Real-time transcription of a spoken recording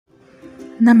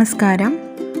നമസ്കാരം.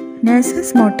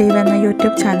 Nurses motive എന്ന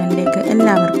YouTube ചാനലിലേക്ക്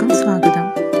എല്ലാവർക്കും സ്വാഗതം.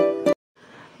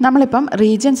 നമ്മളിപ്പം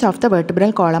റീജിയൻസ് ഓഫ് ദ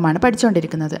വെർട്ടിബ്രൽ കോളമാണ്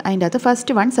പഠിച്ചുകൊണ്ടിരിക്കുന്നത്. അതിൻ്റെ അകത്ത്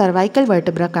first one cervical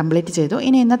vertebra complete ചെയ്തു.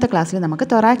 ഇനി ഇന്നത്തെ ക്ലാസ്സിൽ നമുക്ക്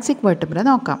തൊറാക്സിക് വെർട്ടിബ്ര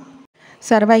നോക്കാം.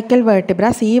 Cervical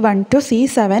vertebra C1 to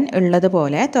C7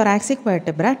 ഉള്ളതുപോലെ thoracic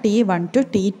vertebra T1 to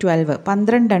T12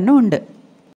 12 ഉണ്ട്.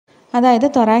 അതായത്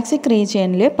തൊറാക്സിക്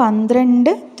റീജിയനിൽ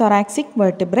 12 തൊറാക്സിക്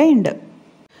വെർട്ടിബ്ര ഉണ്ട്.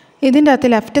 ഇതിൻ്റെ അകത്ത്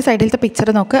ലെഫ്റ്റ് സൈഡിലത്തെ പിക്ചർ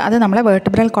നോക്ക്. അത് നമ്മളെ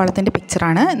വെർട്ടിബ്രൽ കോളത്തിൻ്റെ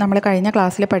പിക്ചറാണ്. നമ്മൾ കഴിഞ്ഞ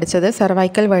ക്ലാസ്സിൽ പഠിച്ചത്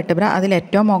സർവൈക്കൽ വെർട്ടിബ്ര, അതിൽ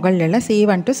ഏറ്റവും മുകളിലുള്ള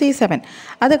C1 to C7.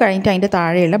 അത് കഴിഞ്ഞിട്ട് അതിൻ്റെ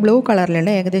താഴെയുള്ള ബ്ലൂ കളറിലുള്ള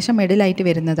ഏകദേശം മിഡിലായിട്ട്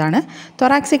വരുന്നതാണ്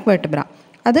തൊറാക്സിക് വെർട്ടിബ്ര.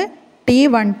 അത്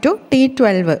T1 to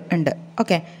T12 ഉണ്ട്.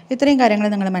 ഓക്കെ, ഇത്രയും കാര്യങ്ങൾ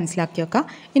നിങ്ങൾ മനസ്സിലാക്കി വെക്കുക.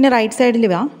 ഇനി റൈറ്റ് സൈഡിൽ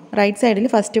റൈറ്റ് സൈഡിൽ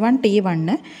ഫസ്റ്റ് വൺ T1,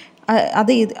 അത്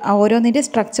ഓരോന്നിൻ്റെ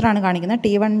സ്ട്രക്ചറാണ് കാണിക്കുന്നത്.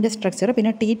 T1ൻ്റെ സ്ട്രക്ചർ,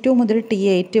 പിന്നെ T2 മുതൽ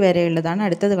T8 വരെയുള്ളതാണ്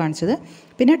അടുത്തത് കാണിച്ചത്.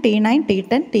 പിന്നെ T9,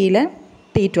 T10, T11,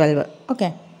 T12. Okay,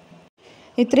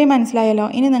 ഇത്രയും മനസ്സിലായല്ലോ.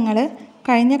 ഇനി നിങ്ങൾ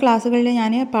കഴിഞ്ഞ ക്ലാസ്സുകളിൽ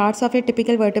ഞാൻ parts of A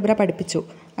typical vertebra പഠിപ്പിച്ചു.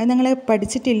 അത് നിങ്ങൾ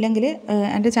പഠിച്ചിട്ടില്ലെങ്കിൽ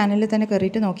എൻ്റെ ചാനലിൽ തന്നെ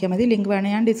കയറിയിട്ട് നോക്കിയാൽ മതി. ലിങ്ക് വേണം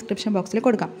ഞാൻ ഡിസ്ക്രിപ്ഷൻ ബോക്സിൽ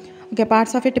കൊടുക്കാം. Okay,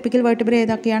 parts of A typical vertebra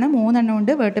ഏതൊക്കെയാണ്? 3 എണ്ണം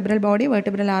ഉണ്ട്. Vertebral body,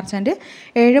 vertebral arch and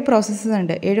 7 processes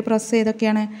ഉണ്ട്. 7 പ്രോസസ്സ്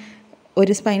ഏതൊക്കെയാണ്?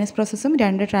 ഒരു സ്പൈനസ് പ്രോസസ്സും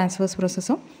 2 ട്രാൻസ്വേഴ്സ്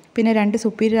പ്രോസസ്സും പിന്നെ 2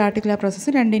 സുപ്പീരിയർ ആർട്ടിക്കുലർ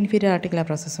പ്രോസസ്സും 2 ഇൻഫീരിയർ ആർട്ടിക്കുലർ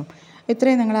പ്രോസസ്സും.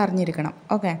 ഇത്രയും നിങ്ങൾ അറിഞ്ഞിരിക്കണം.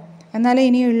 ഓക്കെ, എന്നാലേ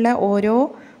ഇനിയുള്ള ഓരോ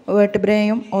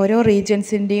വെർട്ടിബ്രയും ഓരോ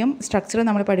റീജിയൻസിൻ്റെയും സ്ട്രക്ചർ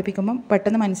നമ്മൾ പഠിപ്പിക്കുമ്പം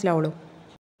പെട്ടെന്ന് മനസ്സിലാവുള്ളൂ.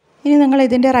 ഇനി നിങ്ങൾ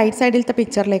ഇതിൻ്റെ റൈറ്റ് സൈഡിലത്തെ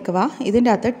പിക്ചറിലേക്ക് വാ. ഇതിൻ്റെ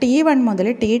അകത്ത് T1 മുതൽ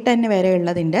T10 വരെ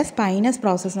ഉള്ളതിൻ്റെ സ്പൈനസ്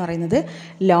പ്രോസസ്സ് എന്ന് പറയുന്നത്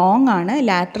ലോങ് ആണ്,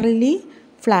 ലാറ്ററലി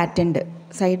ഫ്ലാറ്റൻഡ്,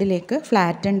 സൈഡിലേക്ക്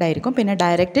ഫ്ലാറ്റൻഡ് ആയിരിക്കും. പിന്നെ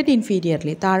ഡയറക്റ്റഡ്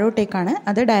ഇൻഫീരിയർലി, താഴോട്ടേക്കാണ്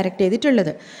അത് ഡയറക്റ്റ്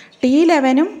ചെയ്തിട്ടുള്ളത്.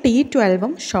 T11ഉം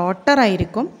T12ഉം ഷോർട്ടർ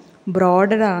ആയിരിക്കും,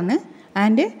 ബ്രോഡർ ആണ്,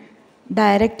 and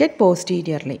directed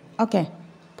posteriorly. Okay,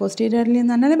 posteriorly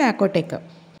എന്ന് പറഞ്ഞാൽ ബാക്കോട്ടേക്ക്.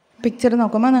 പിക്ചർ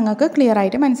നോക്കുമ്പോൾ നിങ്ങൾക്ക് ക്ലിയർ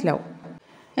ആയിട്ട് മനസ്സിലാവും.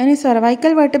 ഇനി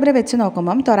സർവൈക്കൽ വെർട്ടിബ്ര വെച്ച്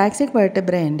നോക്കുമ്പം thoracic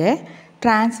വെർട്ടിബ്രേൻ്റെ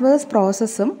transverse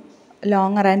പ്രോസസ്സും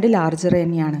longer and larger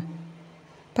തന്നെയാണ്.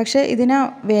 പക്ഷേ ഇതിനെ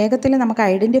വേഗത്തിൽ നമുക്ക്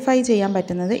ഐഡൻറ്റിഫൈ ചെയ്യാൻ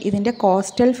പറ്റുന്നത് ഇതിൻ്റെ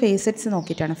കോസ്റ്റൽ ഫേസറ്റ്സ്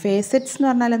നോക്കിയിട്ടാണ്. ഫേസറ്റ്സ് എന്ന്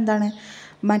പറഞ്ഞാൽ എന്താണ്?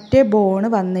 മറ്റേ ബോണ്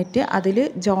വന്നിട്ട് അതിൽ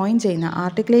ജോയിൻ ചെയ്യുന്ന,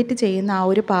 ആർട്ടിക്കുലേറ്റ് ചെയ്യുന്ന ആ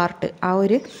ഒരു പാർട്ട്, ആ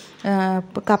ഒരു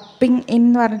കപ്പിംഗ് ഇൻ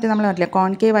എന്ന് പറഞ്ഞിട്ട് നമ്മൾ പറഞ്ഞില്ല,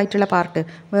 കോൺകേവ് ആയിട്ടുള്ള പാർട്ട്,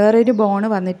 വേറൊരു ബോണ്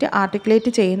വന്നിട്ട്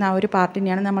ആർട്ടിക്കുലേറ്റ് ചെയ്യുന്ന ആ ഒരു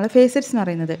പാർട്ടിനെയാണ് നമ്മൾ ഫേസറ്റ്സ് എന്ന്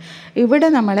പറയുന്നത്. ഇവിടെ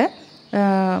നമ്മൾ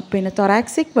പിന്നെ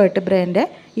തൊറാക്സിക് വെർട്ടിബ്രേൻ്റെ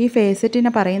ഈ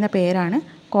ഫേസറ്റിനെ പറയുന്ന പേരാണ്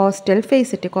കോസ്റ്റൽ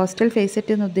ഫേസറ്റ്. കോസ്റ്റൽ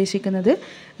ഫേസറ്റ് എന്ന് ഉദ്ദേശിക്കുന്നത്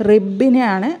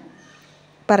റിബിനെയാണ്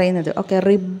പറയുന്നത്. ഓക്കെ,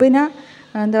 റിബിന്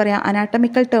എന്താ പറയുക,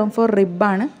 anatomical term four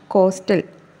റിബാണ് coastal.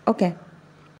 Okay,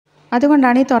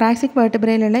 അതുകൊണ്ടാണ് ഈ തൊറാക്സിക്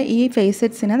വെർട്ടിബ്രയിലുള്ള ഈ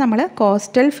ഫേസറ്റ്സിനെ നമ്മൾ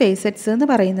കോസ്റ്റൽ ഫേസറ്റ്സ് എന്ന്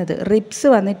പറയുന്നത്. റിബ്സ്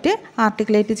വന്നിട്ട്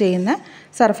ആർട്ടിക്കുലേറ്റ് ചെയ്യുന്ന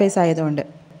സർഫേസ് ആയതുകൊണ്ട്.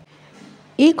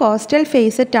 ഈ കോസ്റ്റൽ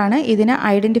ഫേസറ്റാണ് ഇതിനെ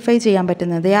ഐഡൻറ്റിഫൈ ചെയ്യാൻ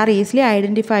പറ്റുന്നത്. They are easily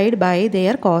identified by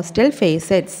there coastal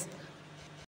facets.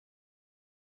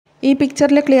 ഈ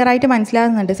പിക്ചറിൽ ക്ലിയർ ആയിട്ട്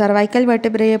മനസ്സിലാകുന്നുണ്ട്. സർവൈക്കൽ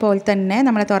വെർട്ടിബ്രയെ പോലെ തന്നെ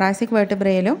നമ്മളെ thoracic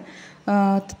വെർട്ടിബ്രയിലും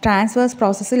transverse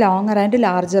process longer and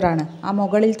larger ആണ്. ആ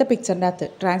മുകളിലത്തെ പിക്ചറിൻ്റെ അകത്ത്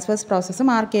ട്രാൻസ്വേഴ്സ് പ്രോസസ്സ്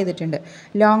മാർക്ക് ചെയ്തിട്ടുണ്ട്.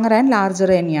 ലോങ്ങർ ആൻഡ്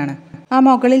ലാർജർ തന്നെയാണ്. ആ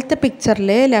മുകളിലത്തെ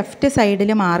പിക്ചറിൽ ലെഫ്റ്റ്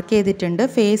സൈഡിൽ മാർക്ക് ചെയ്തിട്ടുണ്ട്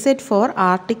facet four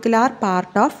articular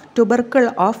part of tubercle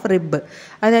of rib.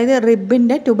 അതായത്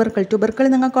റിബിൻ്റെ ട്യൂബർക്കിൾ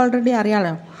നിങ്ങൾക്ക് ഓൾറെഡി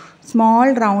അറിയാമല്ലോ, small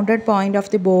rounded point of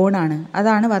the bone ആണ്.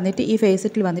 അതാണ് വന്നിട്ട് ഈ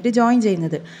ഫേസറ്റിൽ വന്നിട്ട് ജോയിൻ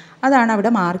ചെയ്യുന്നത്. അതാണ് അവിടെ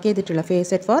മാർക്ക് ചെയ്തിട്ടുള്ള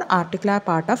facet four articular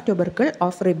part of tubercle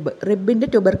of rib. റിബിൻ്റെ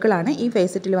ട്യൂബർക്കിളാണ് ഈ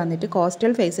ഫേസറ്റിൽ വന്നിട്ട്,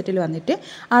 കോസ്റ്റൽ ഫേസറ്റിൽ വന്നിട്ട്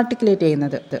ആർട്ടിക്കുലേറ്റ്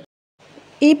ചെയ്യുന്നത്.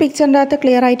 ഈ പിക്ചറിൻ്റെ അകത്ത്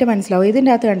ക്ലിയർ ആയിട്ട് മനസ്സിലാവും.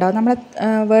 ഇതിൻ്റെ അകത്ത് ഉണ്ടാവും നമ്മൾ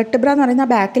വെർട്ടിബ്ര എന്ന് പറയുന്ന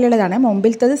ബാക്കിലുള്ളതാണ്,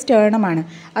 മുമ്പിലത്തത് സ്റ്റേർണമാണ്.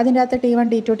 അതിൻ്റെ അകത്ത് T1,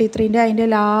 T2, T3 അതിൻ്റെ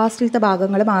ലാസ്റ്റിലത്തെ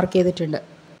ഭാഗങ്ങൾ മാർക്ക് ചെയ്തിട്ടുണ്ട്.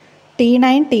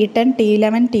 T9, T10,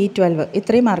 T11, T12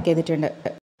 ഇത്രയും മാർക്ക് ചെയ്തിട്ടുണ്ട്.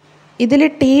 ഇതിൽ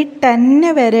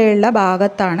T10 വരെയുള്ള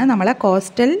ഭാഗത്താണ് നമ്മളെ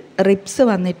കോസ്റ്റൽ റിബ്സ്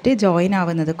വന്നിട്ട് ജോയിൻ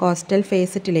ആവുന്നത് കോസ്റ്റൽ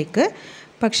ഫേസറ്റിലേക്ക്.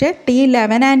 പക്ഷേ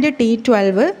T11 ആൻഡ്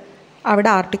T12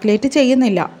 അവിടെ ആർട്ടിക്കുലേറ്റ്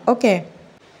ചെയ്യുന്നില്ല. ഓക്കെ,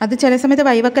 അത് ചില സമയത്ത്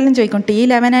വൈവക്കെല്ലാം ചോദിക്കും.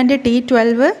 T11 ആൻഡ്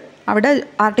T12 അവിടെ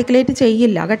ആർട്ടിക്കുലേറ്റ്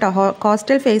ചെയ്യില്ല കേട്ടോ,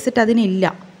 കോസ്റ്റൽ ഫേസറ്റ്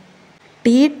അതിനില്ല.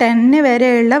 T10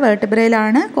 വരെയുള്ള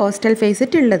വെർട്ടിബ്രയിലാണ് കോസ്റ്റൽ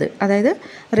ഫേസറ്റ് ഉള്ളത്. അതായത്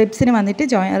റിബ്സിന് വന്നിട്ട്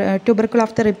ട്യൂബർക്കിൾ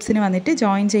ഓഫ് ദ റിബ്സിന് വന്നിട്ട്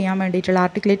ജോയിൻ ചെയ്യാൻ വേണ്ടിയിട്ടുള്ള,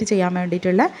 ആർട്ടിക്കുലേറ്റ് ചെയ്യാൻ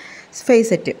വേണ്ടിയിട്ടുള്ള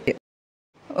ഫേസറ്റ്.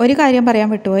 ഒരു കാര്യം പറയാൻ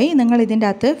വിട്ടുപോയി, നിങ്ങൾ ഇതിൻ്റെ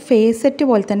അകത്ത് ഫേസറ്റ്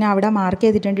പോലെ തന്നെ അവിടെ മാർക്ക്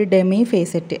ചെയ്തിട്ടുണ്ട് ഡെമി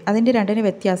ഫേസറ്റ്. അതിൻ്റെ രണ്ടിന്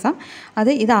വ്യത്യാസം,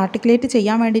 ഇത് ആർട്ടിക്കുലേറ്റ്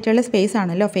ചെയ്യാൻ വേണ്ടിയിട്ടുള്ള സ്പേസ്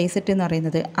ആണല്ലോ ഫേസറ്റ് എന്ന്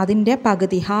പറയുന്നത്. അതിൻ്റെ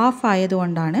പകുതി, ഹാഫ്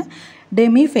ആയതുകൊണ്ടാണ്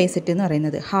ഡെമി ഫേസറ്റ് എന്ന്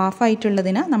പറയുന്നത്. ഹാഫ്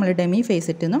ആയിട്ടുള്ളതിന് നമ്മൾ ഡെമി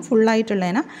ഫേസറ്റ് എന്നും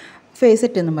ഫുള്ളായിട്ടുള്ളതിന്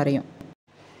ഫേസറ്റ് എന്നും പറയും.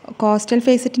 കോസ്റ്റൽ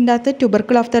ഫേസറ്റിൻ്റെ അകത്ത്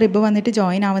ട്യൂബർക്കിൾ ഓഫ് ദ റിബ് വന്നിട്ട്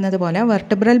ജോയിൻ ആവുന്നത് പോലെ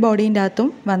വെർട്ടിബ്രൽ ബോഡീൻ്റെ അകത്തും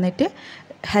വന്നിട്ട്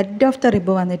ഹെഡ് ഓഫ് ദ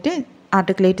റിബ് വന്നിട്ട്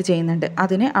ആർട്ടിക്കുലേറ്റ് ചെയ്യുന്നുണ്ട്.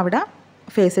 അതിന് അവിടെ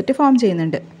ഫേസറ്റ് ഫോം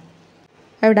ചെയ്യുന്നുണ്ട്.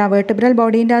 എവിടെ വെർട്ടിബ്രൽ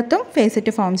ബോഡീൻ്റെ അകത്തും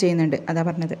ഫേസറ്റ് ഫോം ചെയ്യുന്നുണ്ട്, അതാണ്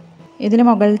പറഞ്ഞത്. ഇതിന്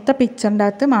മുകളിലത്തെ പിക്ചറിൻ്റെ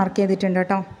അകത്ത് മാർക്ക് ചെയ്തിട്ടുണ്ട്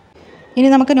കേട്ടോ. ഇനി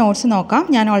നമുക്ക് നോട്ട്സ് നോക്കാം.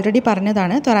 ഞാൻ ഓൾറെഡി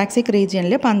പറഞ്ഞതാണ്, തൊറാക്സിക്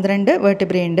റീജിയനിൽ 12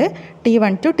 വെർട്ടിബ്രേ ഉണ്ട്,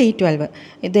 T1 to T12.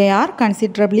 They are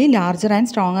considerably larger and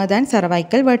stronger than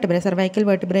cervical vertebrae. Cervical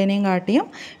വെർട്ടിബ്രേനെയും കാട്ടിയും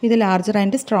ഇത് ലാർജർ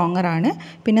ആൻഡ് സ്ട്രോങ്ങർ ആണ്.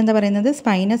 പിന്നെന്താ പറയുന്നത്,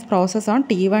 spinous process on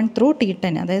T1 through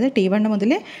T10. അതായത് T1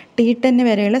 മുതൽ T10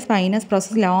 വരെയുള്ള spinous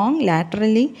process long,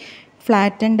 laterally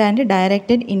flattened and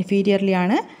directed ഇൻഫീരിയർലി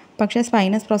ആണ്. പക്ഷേ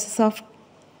spinous process of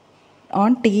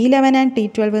on T11 and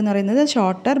T12 എന്ന് പറയുന്നത്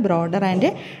shorter, broader and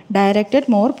directed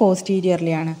more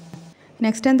posteriorly ആണ്.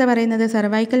 നെക്സ്റ്റ് എന്താ പറയുന്നത്,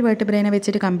 സർവൈക്കൽ വെർട്ടിബ്രേനെ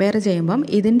വെച്ചിട്ട് കമ്പയർ ചെയ്യുമ്പം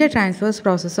ഇതിൻ്റെ ട്രാൻസ്വേഴ്സ്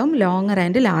പ്രോസസ്സും ലോങ്ങർ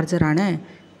ആൻഡ് ലാർജർ ആണ്.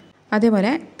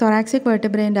 അതേപോലെ തൊറാക്സിക്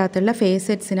വെർട്ടിബ്രേൻ്റെ അകത്തുള്ള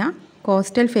ഫേസറ്റ്സിന്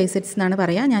കോസ്റ്റൽ ഫേസറ്റ്സ് എന്നാണ്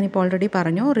പറയുക. ഞാനിപ്പോൾ ഓൾറെഡി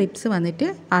പറഞ്ഞു, റിബ്സ് വന്നിട്ട്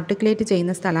ആർട്ടിക്കുലേറ്റ്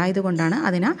ചെയ്യുന്ന സ്ഥലമായതുകൊണ്ടാണ്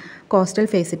അതിനെ കോസ്റ്റൽ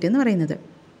ഫേസറ്റ് എന്ന് പറയുന്നത്.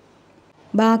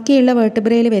 ബാക്കിയുള്ള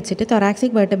വെർട്ടിബ്രയിൽ വെച്ചിട്ട്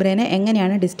തൊറാക്സിക് വെർട്ടിബ്രേനെ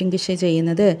എങ്ങനെയാണ് ഡിസ്റ്റിങ്വിഷ്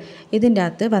ചെയ്യുന്നത്, ഇതിൻ്റെ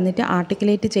അകത്ത് വന്നിട്ട്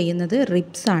ആർട്ടിക്കുലേറ്റ് ചെയ്യുന്നത്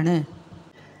റിബ്സ് ആണ്.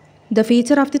 The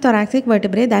feature of the thoracic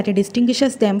vertebrae that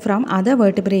ഡിസ്റ്റിങ്വിഷസ് them from other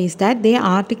vertebrae is that they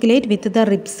articulate with the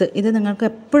ribs. ഇത് നിങ്ങൾക്ക്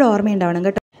എപ്പോഴും ഓർമ്മയുണ്ടാവണം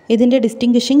കേട്ടോ, ഇതിൻ്റെ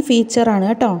ഡിസ്റ്റിങ്വിഷിങ് ഫീച്ചറാണ്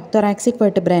കേട്ടോ തൊറാക്സിക്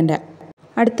വെർട്ടിബ്രേൻ്റെ.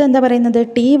 അടുത്ത് എന്താ പറയുന്നത്,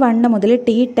 T1 മുതൽ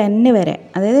T10 വരെ,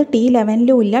 അതായത്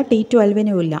T11 ഇല്ല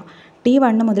T12 ഇല്ല,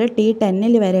 T1 മുതൽ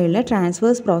T10 വരെയുള്ള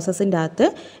ട്രാൻസ്വേഴ്സ് പ്രോസസ്സിൻ്റെ അകത്ത്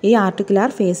ഈ ആർട്ടിക്കുലാർ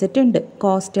ഫേസറ്റ് ഉണ്ട്,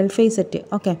 coastal facet.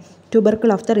 Okay,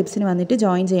 tubercle of the റിബ്സിന് വന്നിട്ട്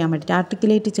ജോയിൻ ചെയ്യാൻ വേണ്ടിയിട്ട്,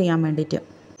 ആർട്ടിക്കുലേറ്റ് ചെയ്യാൻ വേണ്ടിയിട്ട്.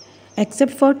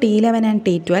 Except for T11 and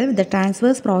T12, the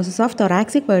transverse process of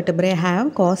thoracic vertebrae have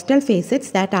coastal facets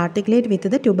that articulate with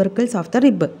the tubercles of the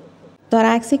rib.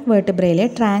 Thoracic വെർട്ടിബ്രയിലെ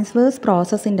transverse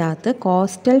പ്രോസസ്സിൻ്റെ അകത്ത്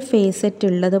coastal facet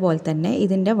ഉള്ളതുപോലെ തന്നെ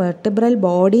ഇതിൻ്റെ vertebral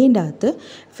ബോഡീൻ്റെ അകത്ത്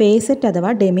ഫേസറ്റ്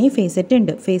അഥവാ ഡെമി ഫേസറ്റ്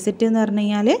ഉണ്ട്. Facet എന്ന് പറഞ്ഞു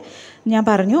കഴിഞ്ഞാൽ ഞാൻ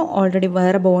പറഞ്ഞു ഓൾറെഡി,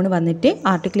 വേറെ ബോൺ വന്നിട്ട്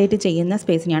ആർട്ടിക്കുലേറ്റ് ചെയ്യുന്ന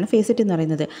സ്പേസിനെയാണ് ഫേസറ്റ് എന്ന്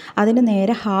പറയുന്നത്. അതിന്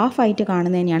നേരെ ഹാഫായിട്ട്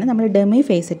കാണുന്നതിനെയാണ് നമ്മൾ ഡെമി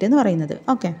ഫേസറ്റ് എന്ന് പറയുന്നത്.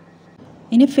 ഓക്കെ,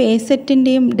 ഇനി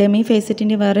ഫേസറ്റിൻ്റെയും ഡെമി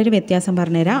ഫേസറ്റിൻ്റെയും വേറൊരു വ്യത്യാസം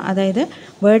പറഞ്ഞുതരാം. അതായത്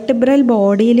വെർട്ടിബ്രൽ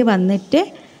ബോഡിയിൽ വന്നിട്ട്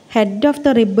head of the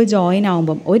rib join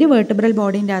ആകുമ്പം, ഒരു വെർട്ടിബ്രൽ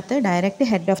ബോഡീൻ്റെ അകത്ത് direct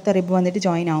head of the rib വന്നിട്ട്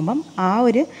ജോയിൻ ആകുമ്പം ആ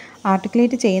ഒരു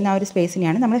ആർട്ടിക്കുലേറ്റ് ചെയ്യുന്ന ആ ഒരു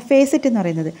സ്പേസിനെയാണ് നമ്മൾ ഫേസറ്റ് എന്ന്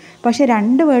പറയുന്നത്. പക്ഷേ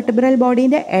രണ്ട് വെർട്ടിബ്രൽ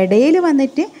ബോഡീൻ്റെ ഇടയിൽ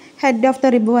വന്നിട്ട് ഹെഡ് ഓഫ്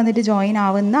ദ റിബ് വന്നിട്ട് ജോയിൻ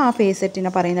ആവുന്ന ആ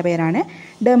ഫേസറ്റിനെ പറയുന്ന പേരാണ്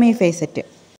ഡെമി ഫേസറ്റ്.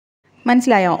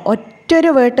 മനസ്സിലായോ?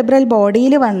 ഒറ്റൊരു വെർട്ടിബ്രൽ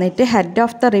ബോഡിയിൽ വന്നിട്ട് ഹെഡ്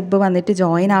ഓഫ് ദ റിബ് വന്നിട്ട്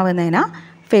ജോയിൻ ആവുന്നതിനാ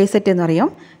ഫേസറ്റ് എന്ന്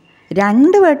പറയും.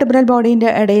 രണ്ട് വെർട്ടിബ്രൽ ബോഡീൻ്റെ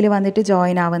ഇടയിൽ വന്നിട്ട്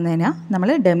ജോയിൻ ആവുന്നതിന് നമ്മൾ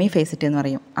ഡെമി ഫേസറ്റ് എന്ന്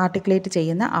പറയും. ആർട്ടിക്കുലേറ്റ്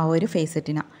ചെയ്യുന്ന ആ ഒരു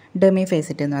ഫേസറ്റിനാണ് ഡെമി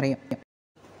ഫേസറ്റ് എന്ന് പറയും.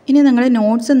 ഇനി നിങ്ങൾ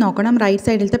നോട്ട്സ് നോക്കണം, റൈറ്റ്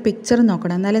സൈഡിലത്തെ പിക്ചർ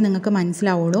നോക്കണം, എന്നാലേ നിങ്ങൾക്ക്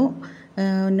മനസ്സിലാവുള്ളൂ.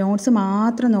 നോട്ട്സ്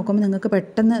മാത്രം നോക്കുമ്പോൾ നിങ്ങൾക്ക്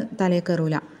പെട്ടെന്ന് തലയിൽ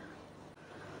കയറൂല.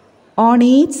 On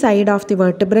each side of the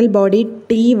vertebral body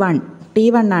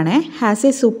T1 ആണ്, has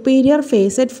A superior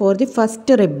facet for the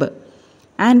first rib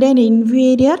and an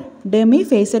inferior demi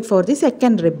facet for the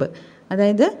second rib.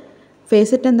 അതായത്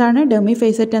ഫേസറ്റ് എന്താണ്, ഡെമി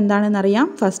ഫേസറ്റ് എന്താണെന്നറിയാം,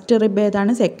 ഫസ്റ്റ് റിബ്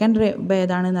ഏതാണ്, സെക്കൻഡ് റിബ്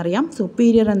ഏതാണെന്നറിയാം,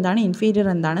 സുപ്പീരിയർ എന്താണ്, inferior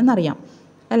എന്താണെന്നറിയാം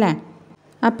അല്ലേ.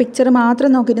 ആ picture മാത്രം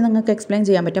നോക്കിയിട്ട് നിങ്ങൾക്ക് എക്സ്പ്ലെയിൻ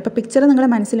ചെയ്യാൻ പറ്റും. അപ്പോൾ പിക്ചർ നിങ്ങളുടെ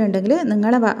മനസ്സിലുണ്ടെങ്കിൽ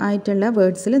നിങ്ങളെ ആയിട്ടുള്ള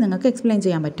വേർഡ്സിൽ നിങ്ങൾക്ക് എക്സ്പ്ലെയിൻ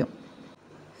ചെയ്യാൻ പറ്റും.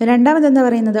 രണ്ടാമത് എന്താ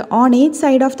പറയുന്നത്, on each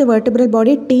side of the vertebral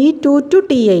body T2 to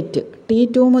T8,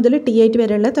 T2 മുതൽ T8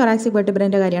 വരെയുള്ള തൊറാക്സിക്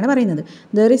വെർട്ടിബ്രേൻ്റെ കാര്യമാണ് പറയുന്നത്.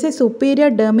 There is A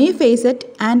superior demi facet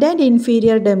and an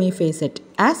inferior demi facet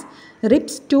as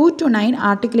ribs 2 to 9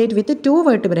 articulate with 2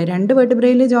 vertebrae. രണ്ട്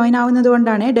വെർട്ടിബ്രയിൽ ജോയിൻ ആവുന്നത്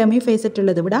കൊണ്ടാണ് demi facet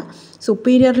ഉള്ളത്. ഇവിടെ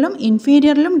സുപ്പീരിയറിലും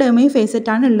ഇൻഫീരിയറിലും demi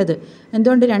ഫേസറ്റാണ് ഉള്ളത്.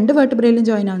 എന്തുകൊണ്ട് രണ്ട് വെർട്ടിബ്രയിലും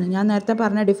ജോയിൻ ആവുന്നത്, ഞാൻ നേരത്തെ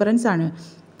പറഞ്ഞ ഡിഫറൻസ് ആണ്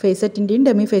ഫേസറ്റിൻ്റെയും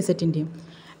demi ഫേസറ്റിൻ്റെയും.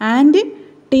 And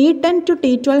T10 to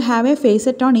T12 have a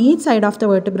facet on each side of the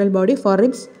vertebral body for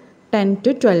ribs 10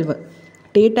 to 12.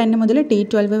 T10 മുതൽ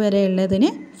T12 വരെയുള്ളതിന്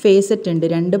ഫേസറ്റ് ഉണ്ട്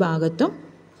രണ്ട് ഭാഗത്തും,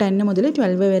 10 മുതൽ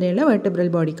 12 വരെയുള്ള വെർട്ടിബ്രൽ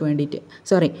ബോഡിക്ക് വേണ്ടിയിട്ട്,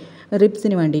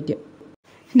 റിബ്സിന് വേണ്ടിയിട്ട്.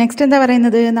 നെക്സ്റ്റ് എന്താ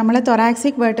പറയുന്നത്, നമ്മളെ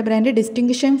തൊറാക്സിക് വെർട്ടിബ്രേൻ്റെ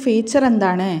ഡിസ്റ്റിങ്വിഷിംഗ് ഫീച്ചർ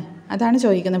എന്താണ്, അതാണ്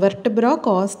ചോദിക്കുന്നത്. വെർട്ടിബ്രോ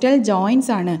കോസ്റ്റൽ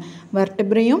ജോയിൻസ് ആണ്.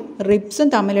 വെർട്ടിബ്രയും റിബ്സും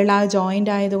തമ്മിലുള്ള ആ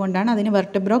ജോയിൻ്റ് ആയതുകൊണ്ടാണ് അതിന്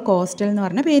വെർട്ടിബ്രോ കോസ്റ്റൽ എന്ന്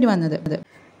പറഞ്ഞ പേര് വന്നത്.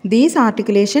 These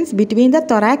articulations between the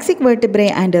thoracic vertebrae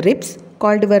and ribs,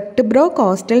 called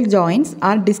vertebro-costal joints,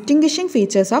 are distinguishing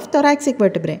features of thoracic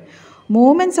vertebrae.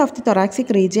 Movements of the thoracic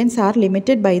regions are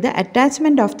limited by the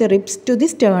attachment of the ribs to the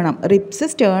sternum. Ribs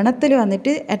സ്റ്റേണത്തിൽ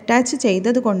വന്നിട്ട് attach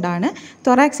ചെയ്തത് കൊണ്ടാണ്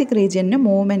thoracic region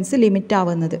movements limit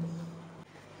ആവുന്നത്.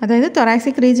 അതായത്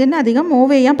thoracic region അധികം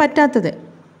move ചെയ്യാൻ പറ്റാത്തത്.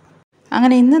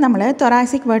 അങ്ങനെ ഇന്ന് നമ്മൾ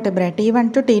thoracic vertebrae T1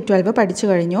 to T12 പഠിച്ചു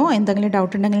കഴിഞ്ഞു. എന്തെങ്കിലും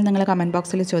ഡൗട്ട് ഉണ്ടെങ്കിൽ നിങ്ങൾ കമൻറ്റ്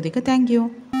ബോക്സിൽ ചോദിക്കുക. Thank you.